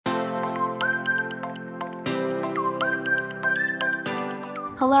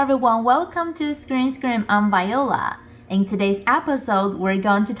Hello everyone, welcome to Screen Scream. I'm Viola. In today's episode, we're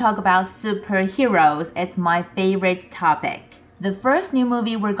going to talk about superheroes. It's my favorite topic. The first new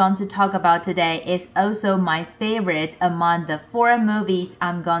movie we're going to talk about today is also my favorite among the 4 movies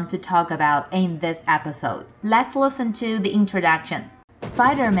I'm going to talk about in this episode. Let's listen to the introduction.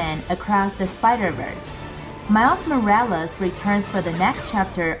 Spider-Man Across the Spider-Verse. Miles Morales returns for the next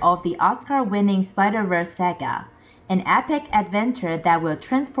chapter of the Oscar-winning Spider-Verse saga. An epic adventure that will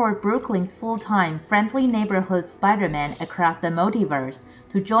transport Brooklyn's full-time, friendly neighborhood Spider-Man across the multiverse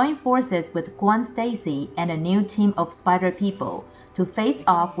to join forces with Gwen Stacy and a new team of Spider people to face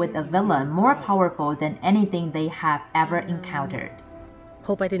off with a villain more powerful than anything they have ever encountered.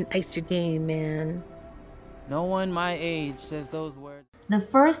 Hope I didn't ice your game, man. No one my age says those words. The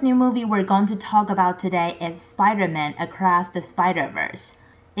first new movie we're going to talk about today is Spider-Man Across the Spider-Verse.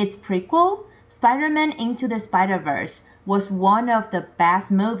 Its prequel, Spider-Man Into the Spider-Verse, was one of the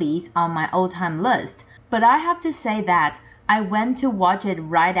best movies on my all-time list, but I have to say that I went to watch it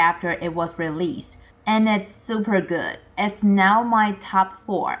right after it was released, and it's super good. It's now my top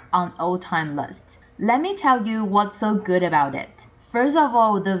 4 on all-time list. Let me tell you what's so good about it. First of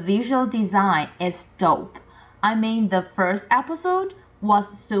all, the visual design is dope. I mean, the first episode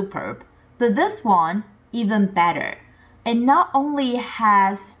was superb, but this one even better. It not only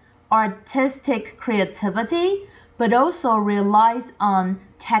has artistic creativity, but also relies on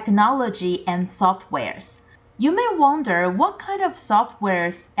technology and softwares. You may wonder what kind of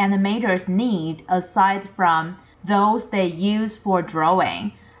softwares animators need aside from those they use for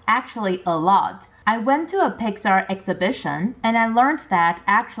drawing. Actually, a lot. I went to a Pixar exhibition and I learned that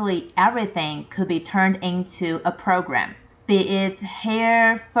actually everything could be turned into a program. Be it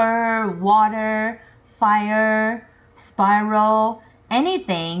hair, fur, water, fire, spiral,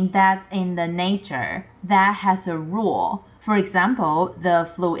 anything that's in the nature that has a rule. For example, the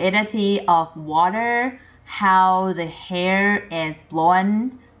fluidity of water, how the hair is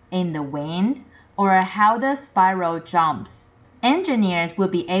blown in the wind, or how the spiral jumps. Engineers will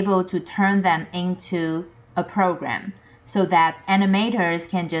be able to turn them into a program so that animators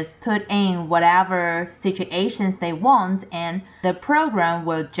can just put in whatever situations they want and the program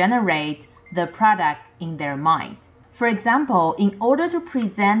will generate the product in their mind. For example, in order to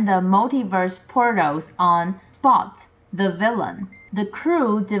present the multiverse portals on Spot, the villain, the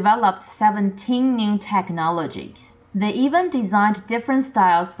crew developed 17 new technologies. They even designed different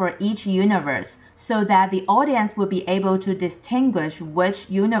styles for each universe so that the audience will be able to distinguish which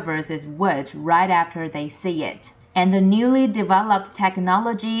universe is which right after they see it. And the newly developed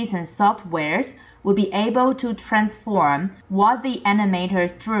technologies and softwares will be able to transform what the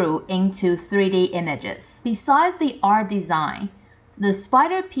animators drew into 3D images. Besides the art design, the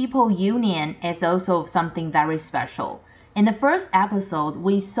Spider People Union is also something very special. In the first episode,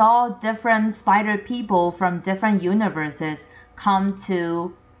 we saw different Spider People from different universes come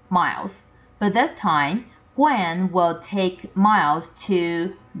to Miles. But this time, Gwen will take Miles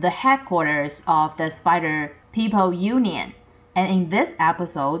to the headquarters of the Spider People Union. And in this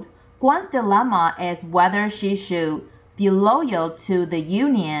episode, Gwen's dilemma is whether she should be loyal to the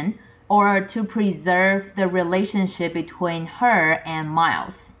Union or to preserve the relationship between her and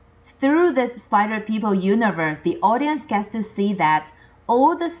Miles. Through this Spider People universe, the audience gets to see that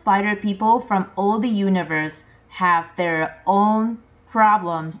all the Spider People from all the universe have their own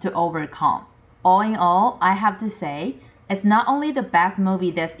problems to overcome. All in all, I have to say, it's not only the best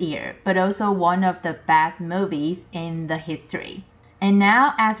movie this year, but also one of the best movies in the history. And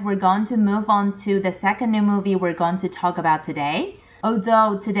now, as we're going to move on to the second new movie we're going to talk about today,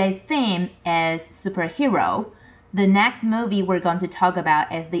 although today's theme is superhero, the next movie we're going to talk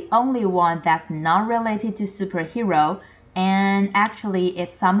about is the only one that's not related to superhero, and actually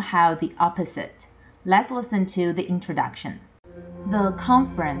it's somehow the opposite. Let's listen to the introduction. The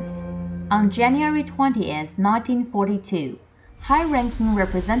Conference. On January 20th, 1942, high-ranking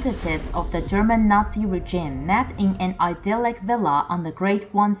representatives of the German Nazi regime met in an idyllic villa on the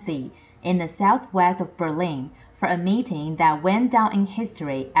Great Wannsee in the southwest of Berlin for a meeting that went down in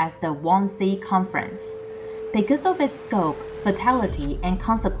history as the Wannsee Conference. Because of its scope, fatality, and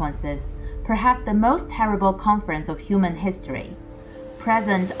consequences, perhaps the most terrible conference of human history.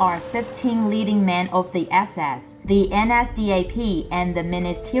 Present are 15 leading men of the SS, the NSDAP, and the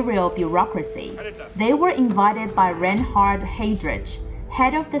ministerial bureaucracy. They were invited by Reinhard Heydrich,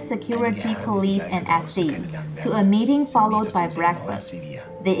 head of the security police and SD, to a meeting followed by breakfast.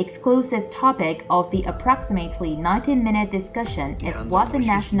 The exclusive topic of the approximately 19-minute discussion is what the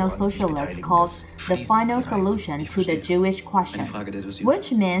National Socialists called the final solution to the Jewish question,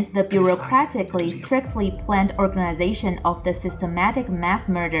 which means the bureaucratically strictly planned organization of the systematic mass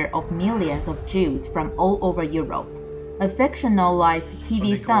murder of millions of Jews from all over Europe. A fictionalized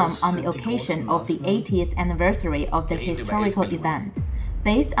TV film on the occasion of the 80th anniversary of the historical event,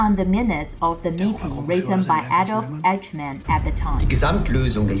 based on the minutes of the meeting written by Adolf Eichmann at the time. Die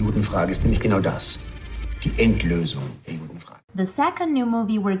Gesamtlösung der Judenfrage ist nämlich genau das. Die Endlösung der Judenfrage. The second new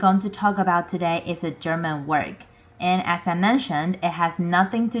movie we're going to talk about today is a German work. And as I mentioned, it has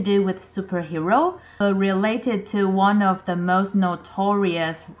nothing to do with superhero, but related to one of the most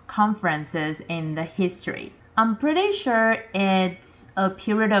notorious conferences in the history. I'm pretty sure it's a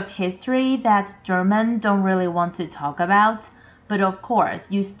period of history that Germans don't really want to talk about, but of course,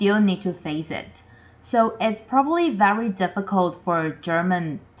 you still need to face it. So it's probably very difficult for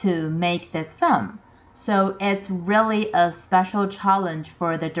German to make this film. So it's really a special challenge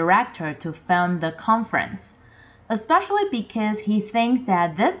for the director to film the conference, especially because he thinks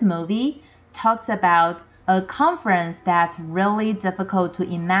that this movie talks about a conference that's really difficult to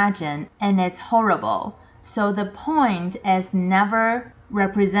imagine and it's horrible. So the point is never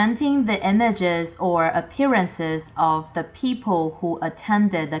representing the images or appearances of the people who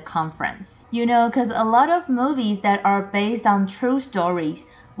attended the conference. You know, because a lot of movies that are based on true stories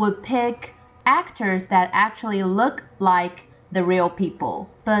would pick actors that actually look like the real people.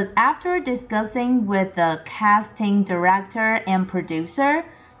 But after discussing with the casting director and producer,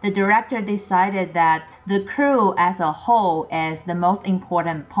 the director decided that the crew as a whole is the most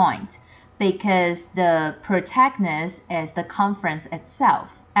important point, because the protagonist is the conference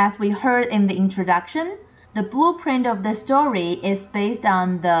itself. As we heard in the introduction, the blueprint of the story is based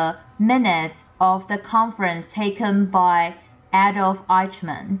on the minutes of the conference taken by Adolf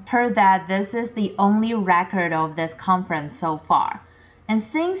Eichmann. Heard that this is the only record of this conference so far. And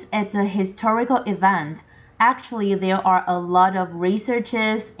since it's a historical event, actually there are a lot of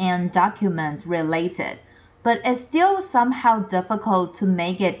researches and documents related, but it's still somehow difficult to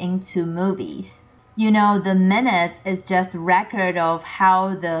make it into movies. You know, the minutes is just record of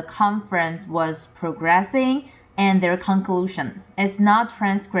how the conference was progressing and their conclusions. It's not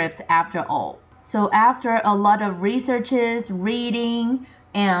transcript after all. So after a lot of researches, reading,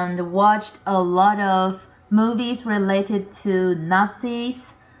 and watched a lot of movies related to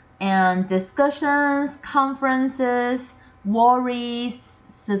Nazis, and discussions, conferences, worries,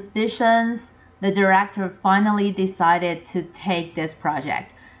 suspicions, the director finally decided to take this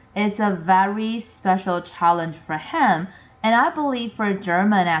project. It's a very special challenge for him, and I believe for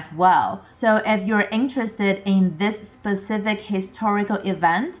German as well. So if you're interested in this specific historical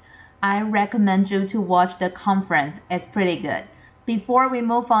event, I recommend you to watch the conference. It's pretty good. Before we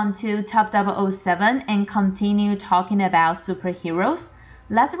move on to Top 007 and continue talking about superheroes,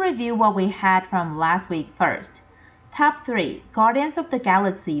 let's review what we had from last week first. Top 3, Guardians of the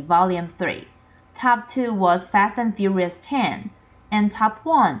Galaxy Volume 3. Top 2 was Fast and Furious 10. And Top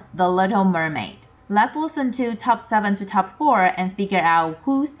 1, The Little Mermaid. Let's listen to Top 7 to Top 4 and figure out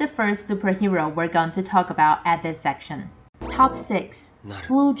who's the first superhero we're going to talk about at this section. Top 6,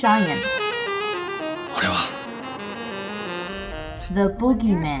 Blue Giant. The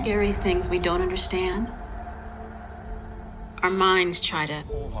Boogeyman. Scary things we don't understand. Our minds try to.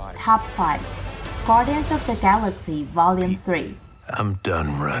 Top 5, Guardians of the Galaxy Volume 3. I'm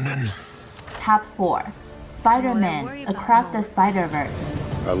done running. Top 4, Spider-Man Across the Spider-Verse.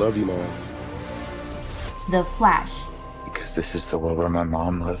 I love you, Miles. The Flash. Because this is the world where my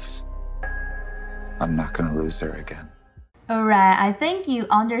mom lives. I'm not gonna lose her again. Alright, I think you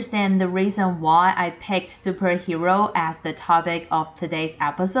understand the reason why I picked superhero as the topic of today's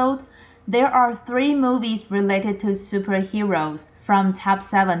episode. There are 3 movies related to superheroes from top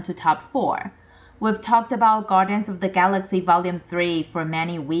 7 to top 4. We've talked about Guardians of the Galaxy Volume 3 for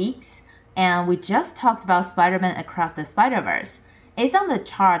many weeks, and we just talked about Spider-Man Across the Spider-Verse. It's on the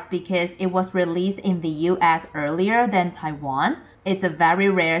charts because it was released in the US earlier than Taiwan. It's a very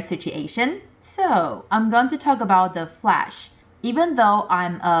rare situation. So, I'm going to talk about The Flash. Even though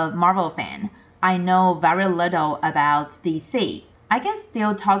I'm a Marvel fan, I know very little about DC. I can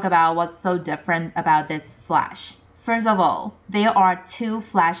still talk about what's so different about this Flash. First of all, there are 2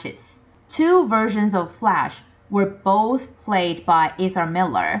 Flashes. 2 versions of Flash were both played by Ezra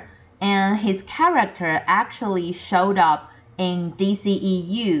Miller, and his character actually showed up in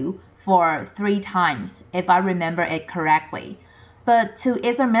DCEU for 3 times, if I remember it correctly. But to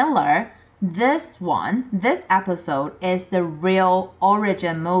Ezra Miller, this episode is the real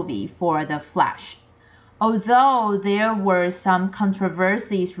origin movie for The Flash. Although there were some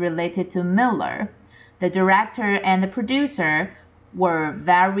controversies related to Miller, the director and the producer were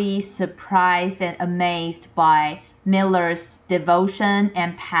very surprised and amazed by Miller's devotion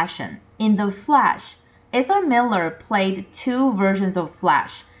and passion. In The Flash, Ezra Miller played two versions of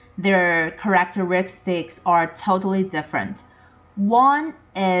Flash. Their characteristics are totally different. One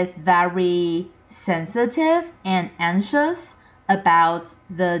is very sensitive and anxious about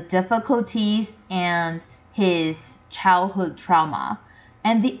the difficulties and his childhood trauma,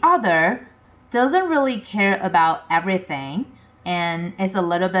 and the other doesn't really care about everything and is a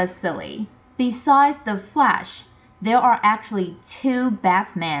little bit silly. Besides The Flash, there are actually two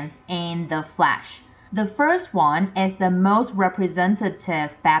Batmans in The Flash. The first one is the most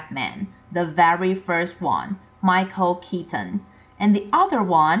representative Batman, the very first one, Michael Keaton. And the other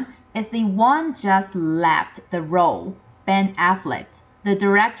one is the one just left the role, Ben Affleck. The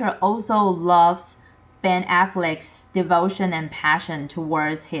director also loves Ben Affleck's devotion and passion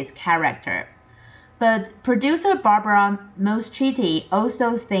towards his character. But producer Barbara Muschietti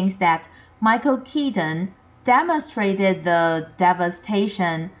also thinks that Michael Keaton demonstrated the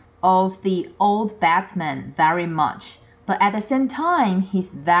devastation of the old Batman very much, but at the same time, he's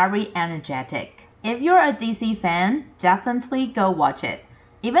very energetic. If you're a DC fan, definitely go watch it.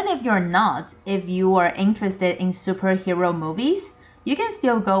 Even if you're not, if you are interested in superhero movies, you can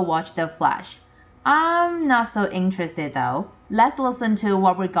still go watch The Flash. I'm not so interested though. Let's listen to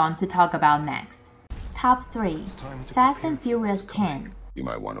what we're going to talk about next. Top 3. Fast and Furious 10. You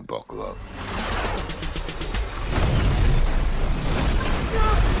might want to buckle up.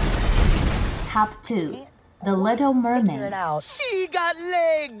 Top 2. The Little Mermaid. She got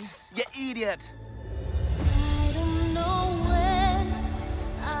legs, you idiot.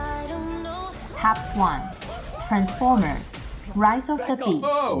 Top 1. Transformers. Rise of the Beast.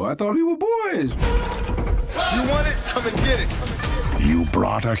 Oh, I thought we were boys. You want it? Come and get it. You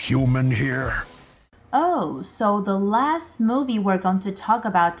brought a human here? Oh, so the last movie we're going to talk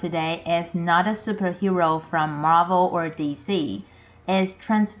about today is not a superhero from Marvel or DC. It's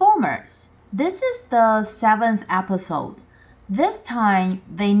Transformers. This is the 7th episode. This time,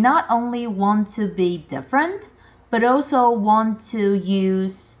 they not only want to be different, but also want to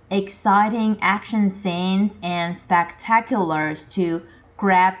use exciting action scenes and spectaculars to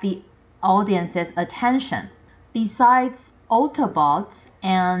grab the audience's attention. Besides Autobots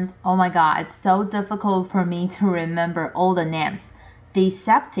and, oh my god, it's so difficult for me to remember all the names,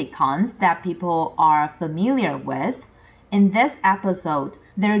 Decepticons that people are familiar with, in this episode,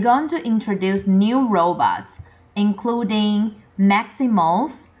 they're going to introduce new robots, including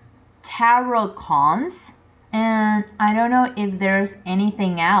Maximals, Terracons, and I don't know if there's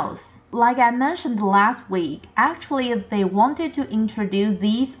anything else. Like I mentioned last week, actually they wanted to introduce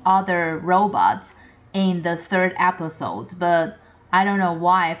these other robots in the 3rd episode, but I don't know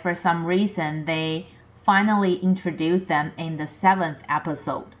why, for some reason they finally introduced them in the 7th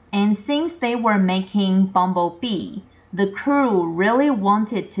episode. And since they were making Bumblebee, the crew really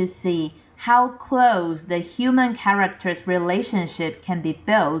wanted to see how close the human character's relationship can be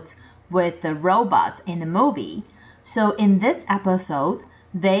built with the robots in the movie. So in this episode,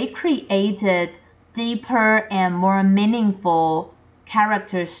 they created deeper and more meaningful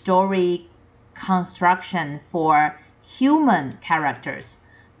character story construction for human characters.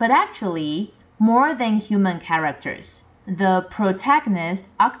 But actually, more than human characters. The protagonist,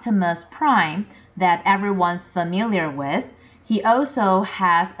 Optimus Prime, that everyone's familiar with, he also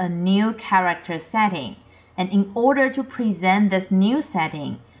has a new character setting. And in order to present this new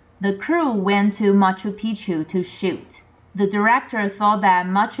setting, the crew went to Machu Picchu to shoot. The director thought that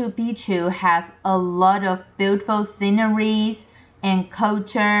Machu Picchu has a lot of beautiful sceneries and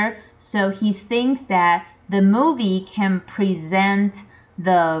culture, so he thinks that the movie can present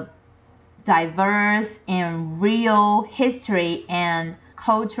the diverse and real history and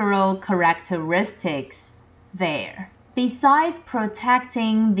cultural characteristics there. Besides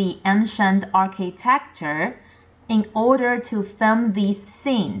protecting the ancient architecture, in order to film these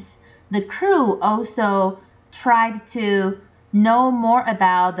scenes, the crew also tried to know more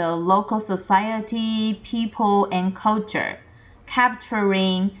about the local society, people, and culture,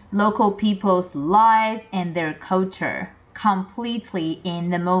 capturing local people's life and their culture completely in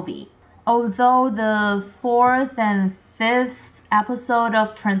the movie. Although the 4th and 5th episode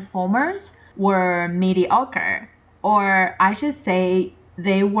of Transformers were mediocre, or I should say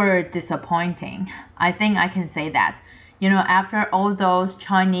they were disappointing. I think I can say that. You know, after all those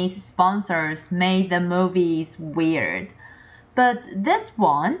Chinese sponsors made the movies weird. But this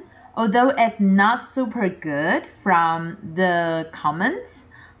one, although it's not super good from the comments,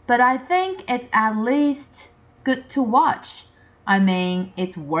 but I think it's at least good to watch. I mean,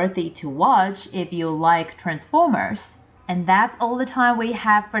 it's worthy to watch if you like Transformers. And that's all the time we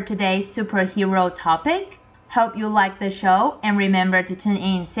have for today's superhero topic. Hope you like the show and remember to tune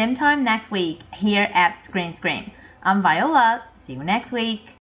in same time next week here at Screen Scream. I'm Viola. See you next week.